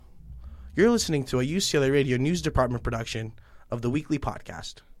You're listening to a UCLA Radio News Department production of the Weekly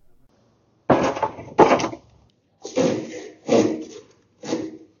Podcast.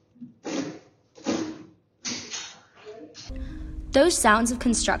 Those sounds of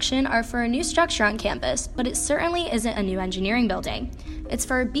construction are for a new structure on campus, but it certainly isn't a new engineering building. It's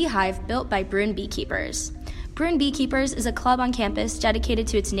for a beehive built by Bruin Beekeepers. Bruin Beekeepers is a club on campus dedicated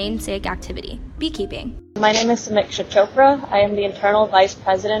to its namesake activity, beekeeping. My name is Samiksha Chopra. I am the internal vice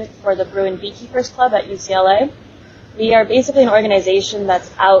president for the Bruin Beekeepers Club at UCLA. We are basically an organization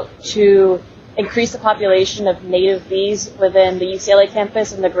that's out to increase the population of native bees within the UCLA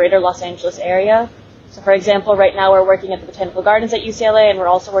campus and the greater Los Angeles area. So for example, right now we're working at the Botanical Gardens at UCLA, and we're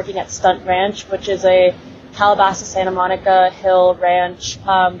also working at Stunt Ranch, which is a Calabasas, Santa Monica Hill ranch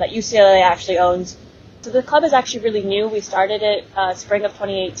that UCLA actually owns. So the club is actually really new. We started it spring of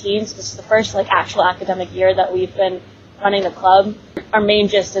 2018, so this is the first actual academic year that we've been running the club. Our main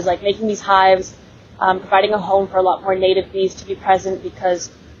gist is making these hives, providing a home for a lot more native bees to be present, because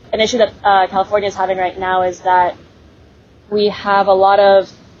an issue that California is having right now is that we have a lot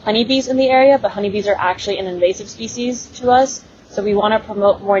of honeybees in the area, but honeybees are actually an invasive species to us. So we want to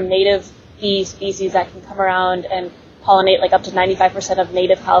promote more native bee species that can come around and pollinate up to 95% of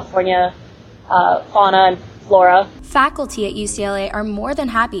native California fauna and flora. Faculty at UCLA are more than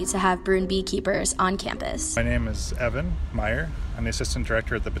happy to have Bruin Beekeepers on campus. My name is Evan Meyer. I'm the assistant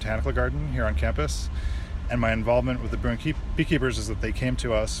director at the Botanical Garden here on campus. And my involvement with the Bruin Beekeepers is that they came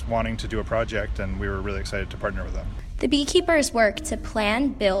to us wanting to do a project, and we were really excited to partner with them. The beekeepers work to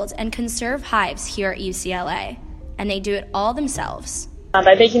plan, build, and conserve hives here at UCLA, and they do it all themselves.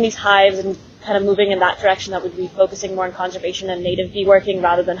 By making these hives and kind of moving in that direction, that would be focusing more on conservation and native bee working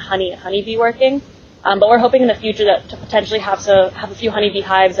rather than honeybee working. But we're hoping in the future to potentially have a few honeybee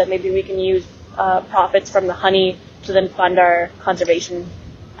hives that maybe we can use profits from the honey to then fund our conservation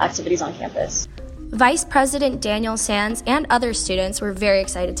activities on campus. Vice President Daniel Sands and other students were very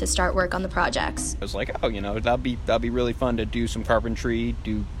excited to start work on the projects. I was like, that'd be really fun to do some carpentry,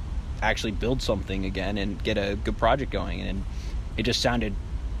 actually build something again and get a good project going. And it just sounded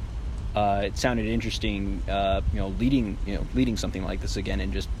interesting, leading something like this again,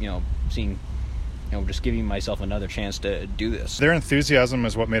 and just, seeing, just giving myself another chance to do this. Their enthusiasm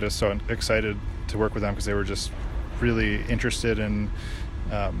is what made us so excited to work with them, because they were just really interested in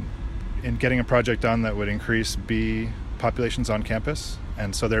getting a project done that would increase bee populations on campus.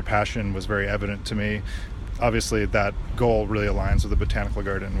 And so their passion was very evident to me. Obviously, that goal really aligns with the Botanical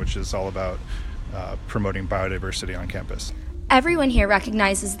Garden, which is all about promoting biodiversity on campus. Everyone here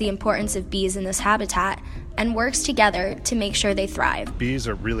recognizes the importance of bees in this habitat and works together to make sure they thrive. Bees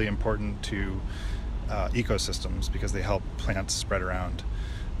are really important to ecosystems because they help plants spread around.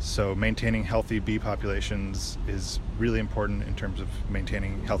 So maintaining healthy bee populations is really important in terms of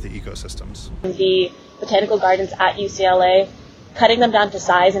maintaining healthy ecosystems. The Botanical Gardens at UCLA, cutting them down to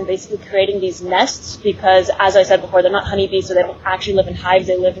size and basically creating these nests, because as I said before, they're not honeybees, so they don't actually live in hives,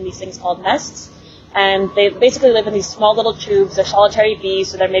 they live in these things called nests. And they basically live in these small little tubes. They're solitary bees,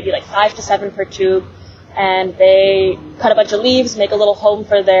 so there may be 5 to 7 per tube. And they cut a bunch of leaves, make a little home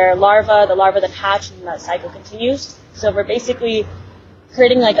for their larvae. The larvae then hatch, and that cycle continues. So we're basically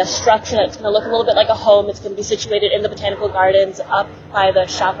creating a structure that's going to look a little bit like a home. It's going to be situated in the Botanical Gardens up by the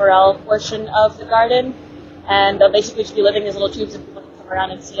chaparral portion of the garden. And they'll basically just be living in these little tubes, and people can come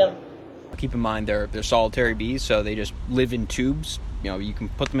around and see them. Keep in mind, they're solitary bees, so they just live in tubes. You can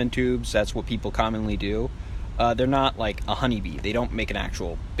put them in tubes. That's what people commonly do. They're not like a honeybee. They don't make an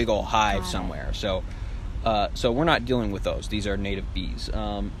actual big old hive somewhere. So we're not dealing with those. These are native bees.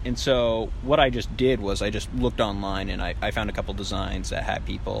 And so what I just did was I just looked online, and I found a couple designs that had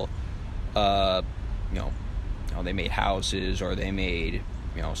people, they made houses, or they made,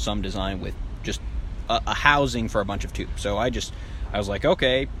 some design with just a housing for a bunch of tubes. So I was like,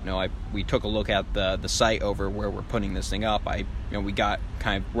 okay, we took a look at the site over where we're putting this thing up. We got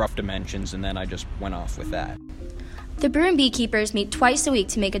kind of rough dimensions, and then I just went off with that. The Bruin Beekeepers meet twice a week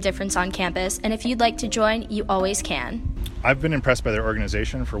to make a difference on campus, and if you'd like to join, you always can. I've been impressed by their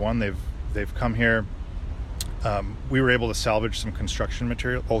organization. For one, they've come here. We were able to salvage some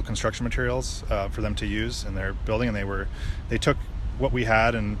old construction materials for them to use in their building, and they took what we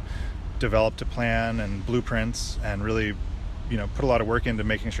had and developed a plan and blueprints, and really, put a lot of work into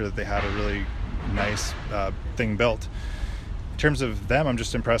making sure that they had a really nice thing built. In terms of them, I'm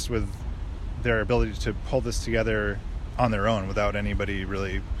just impressed with their ability to pull this together on their own without anybody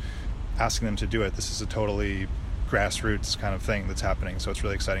really asking them to do it. This is a totally grassroots kind of thing that's happening, so it's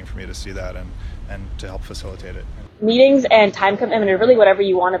really exciting for me to see that and to help facilitate it. Meetings and time commitment are really whatever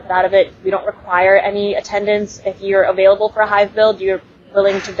you want to put out of it. We don't require any attendance. If you're available for a hive build, you're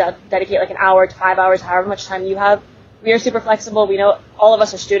willing to dedicate like an hour to 5 hours, however much time you have. We are super flexible. We know all of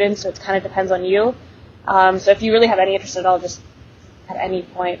us are students, so it kind of depends on you. So if you really have any interest at all, just at any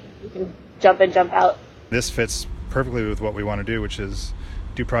point, you can jump in, jump out. This fits perfectly with what we want to do, which is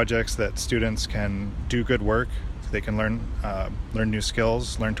do projects that students can do good work. They can learn new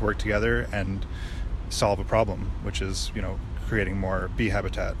skills, learn to work together, and solve a problem, which is, creating more bee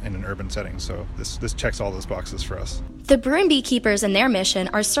habitat in an urban setting. So this checks all those boxes for us. The Bruin Beekeepers and their mission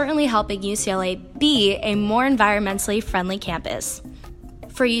are certainly helping UCLA be a more environmentally friendly campus.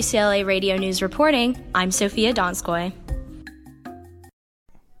 For UCLA Radio News Reporting, I'm Sophia Donskoy.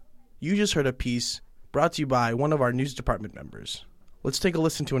 You just heard a piece brought to you by one of our news department members. Let's take a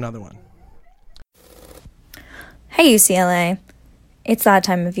listen to another one. Hey UCLA, it's that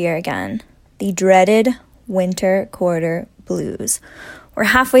time of year again, the dreaded winter quarter blues. We're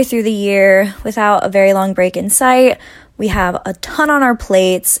halfway through the year without a very long break in sight. We have a ton on our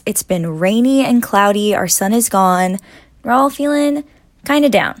plates. It's been rainy and cloudy. Our sun is gone. We're all feeling kind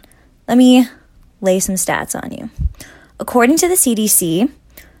of down. Let me lay some stats on you. According to the CDC,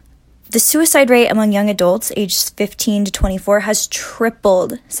 the suicide rate among young adults aged 15 to 24 has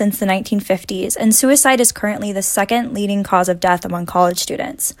tripled since the 1950s, and suicide is currently the second leading cause of death among college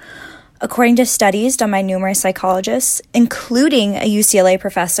students. According to studies done by numerous psychologists, including a UCLA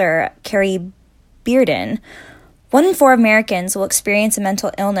professor, Carrie Bearden, 1 in 4 Americans will experience a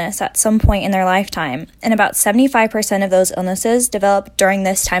mental illness at some point in their lifetime, and about 75% of those illnesses develop during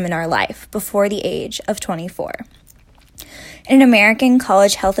this time in our life, before the age of 24. In an American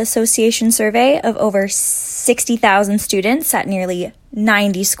College Health Association survey of over 60,000 students at nearly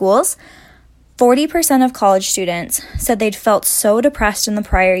 90 schools, 40% of college students said they'd felt so depressed in the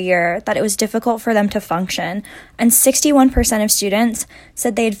prior year that it was difficult for them to function, and 61% of students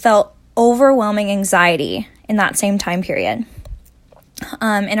said they'd felt overwhelming anxiety in that same time period.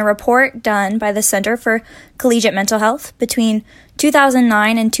 In a report done by the Center for Collegiate Mental Health between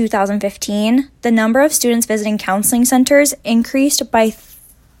 2009 and 2015, the number of students visiting counseling centers increased by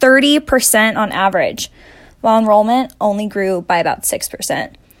 30% on average, while enrollment only grew by about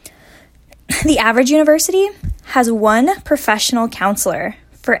 6%. The average university has 1 professional counselor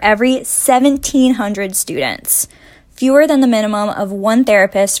for every 1,700 students, fewer than the minimum of 1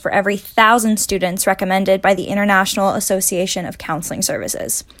 therapist for every 1,000 students recommended by the International Association of Counseling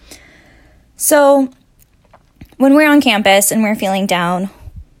Services. So, when we're on campus and we're feeling down,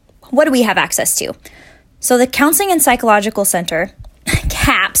 what do we have access to? So the Counseling and Psychological Center,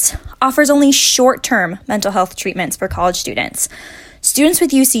 CAPS, offers only short-term mental health treatments for college students. Students with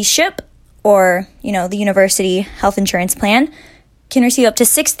UC SHIP, or, the University Health Insurance Plan, can receive up to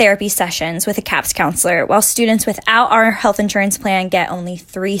 6 therapy sessions with a CAPS counselor, while students without our health insurance plan get only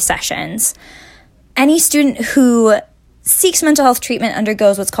 3 sessions. Any student who seeks mental health treatment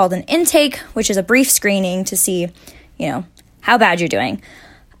undergoes what's called an intake, which is a brief screening to see, how bad you're doing.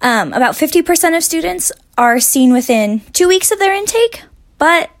 About 50% of students are seen within 2 weeks of their intake,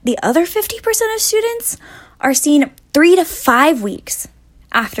 but the other 50% of students are seen 3 to 5 weeks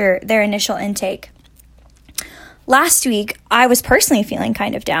after their initial intake. Last week, I was personally feeling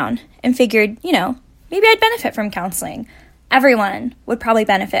kind of down and figured, maybe I'd benefit from counseling. Everyone would probably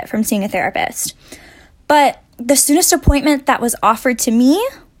benefit from seeing a therapist. But the soonest appointment that was offered to me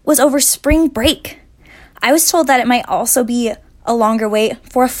was over spring break. I was told that it might also be a longer wait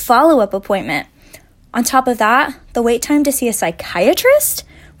for a follow-up appointment. On top of that, the wait time to see a psychiatrist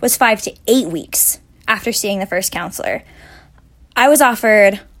was 5 to 8 weeks after seeing the first counselor. I was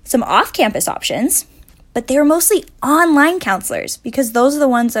offered some off-campus options, but they were mostly online counselors because those are the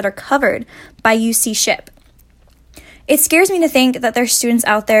ones that are covered by UC SHIP. It scares me to think that there's students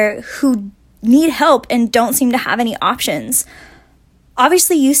out there who need help and don't seem to have any options.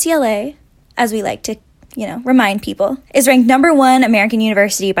 Obviously, UCLA, as we like to, remind people, is ranked number 1 American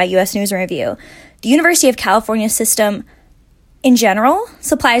university by U.S. News and Review. The University of California system, in general,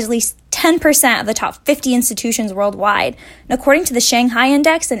 supplies at least 10% of the top 50 institutions worldwide. And according to the Shanghai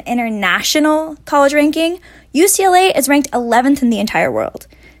Index, an international college ranking, UCLA is ranked 11th in the entire world.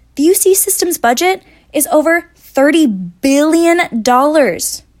 The UC system's budget is over $30 billion.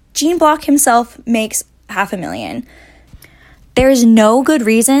 Gene Block himself makes $500,000. There is no good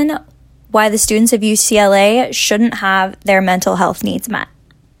reason why the students of UCLA shouldn't have their mental health needs met.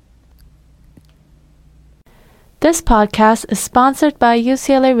 This podcast is sponsored by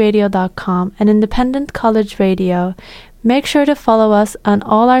UCLARadio.com, an independent college radio. Make sure to follow us on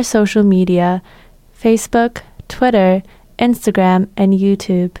all our social media, Facebook, Twitter, Instagram, and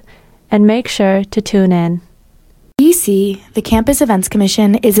YouTube, and make sure to tune in. CEC, the Campus Events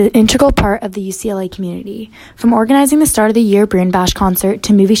Commission, is an integral part of the UCLA community. From organizing the start of the year Bruin Bash concert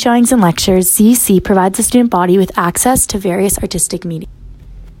to movie showings and lectures, CEC provides the student body with access to various artistic media.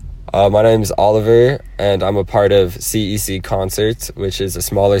 My name is Oliver, and I'm a part of CEC Concerts, which is a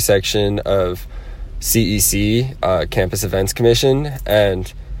smaller section of CEC, Campus Events Commission,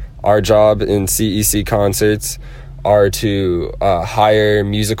 and our job in CEC Concerts are to hire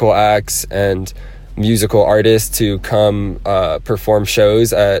musical acts and musical artists to come perform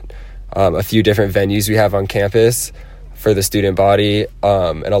shows at a few different venues we have on campus for the student body,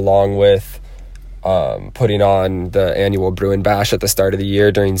 and along with putting on the annual Bruin Bash at the start of the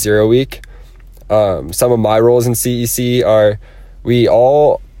year during Zero Week. Some of my roles in CEC are we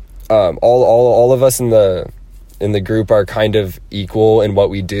all of us in the group are kind of equal in what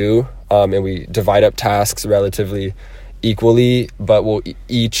we do, and we divide up tasks relatively equally, but we'll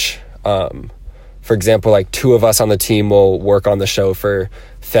each for example, like 2 of us on the team will work on the show for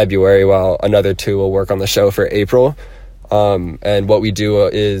February while another 2 will work on the show for April. And what we do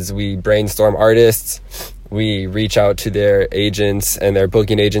is we brainstorm artists, we reach out to their agents and their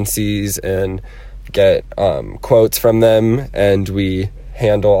booking agencies and get quotes from them, and we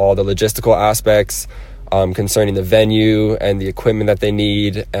handle all the logistical aspects concerning the venue and the equipment that they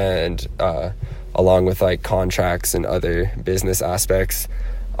need, and along with like contracts and other business aspects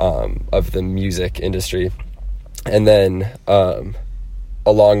of the music industry. And then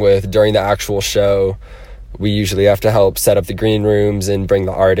along with during the actual show, we usually have to help set up the green rooms and bring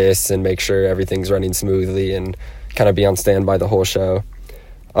the artists and make sure everything's running smoothly and kind of be on standby the whole show.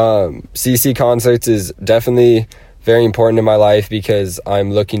 CEC Concerts is definitely very important in my life because I'm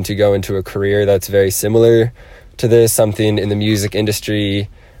looking to go into a career that's very similar to this, something in the music industry.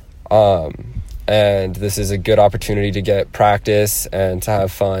 And this is a good opportunity to get practice and to have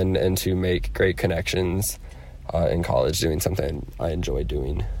fun and to make great connections in college doing something I enjoy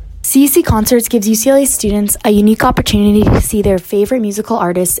doing. CEC Concerts gives UCLA students a unique opportunity to see their favorite musical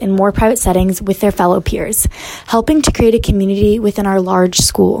artists in more private settings with their fellow peers, helping to create a community within our large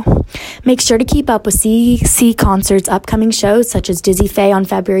school. Make sure to keep up with CEC Concerts' upcoming shows such as Dizzy Faye on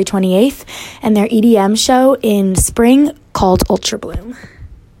February 28th and their EDM show in spring called Ultra Bloom.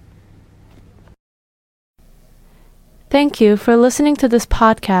 Thank you for listening to this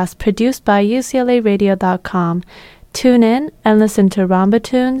podcast produced by UCLARadio.com. Tune in and listen to Rhomba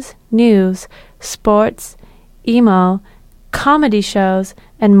Tunes, news, sports, emo, comedy shows,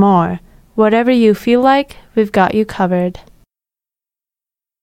 and more. Whatever you feel like, we've got you covered.